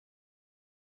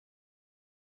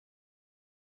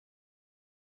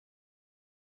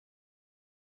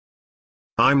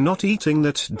I'm not eating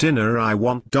that dinner. I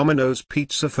want Domino's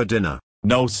pizza for dinner.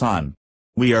 No son.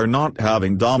 We are not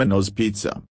having Domino's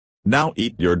pizza. Now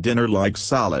eat your dinner like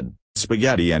salad,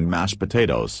 spaghetti and mashed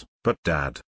potatoes. But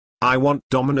Dad, I want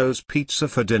Domino's pizza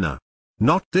for dinner.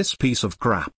 Not this piece of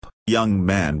crap. Young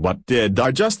man, what did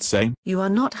I just say? You are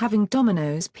not having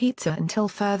Domino's pizza until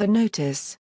further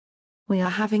notice. We are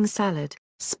having salad,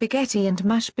 spaghetti and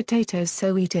mashed potatoes,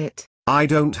 so eat it. I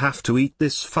don't have to eat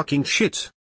this fucking shit.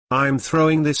 I'm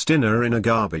throwing this dinner in a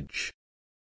garbage.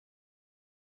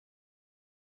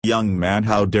 Young man,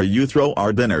 how dare you throw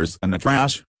our dinners in the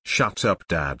trash? Shut up,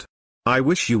 Dad. I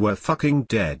wish you were fucking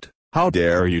dead. How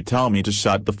dare you tell me to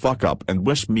shut the fuck up and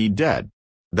wish me dead?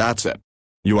 That's it.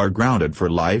 You are grounded for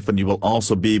life and you will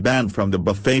also be banned from the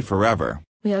buffet forever.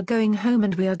 We are going home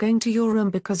and we are going to your room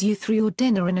because you threw your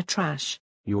dinner in a trash.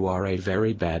 You are a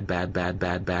very bad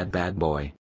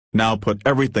boy. Now put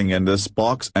everything in this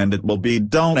box and it will be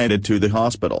donated to the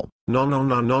hospital. No.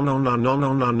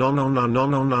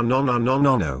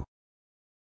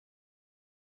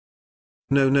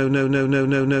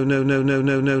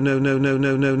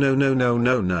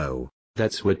 No.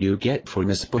 That's what you get for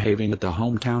misbehaving at the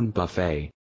hometown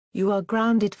buffet. You are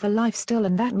grounded for life still,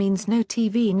 and that means no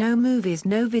TV, no movies,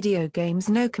 no video games,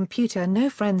 no computer, no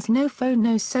friends, no phone,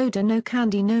 no soda, no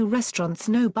candy, no restaurants,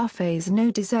 no buffets,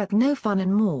 no dessert, no fun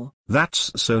and more.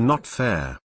 That's so not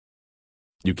fair.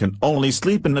 You can only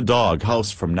sleep in the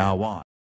doghouse from now on.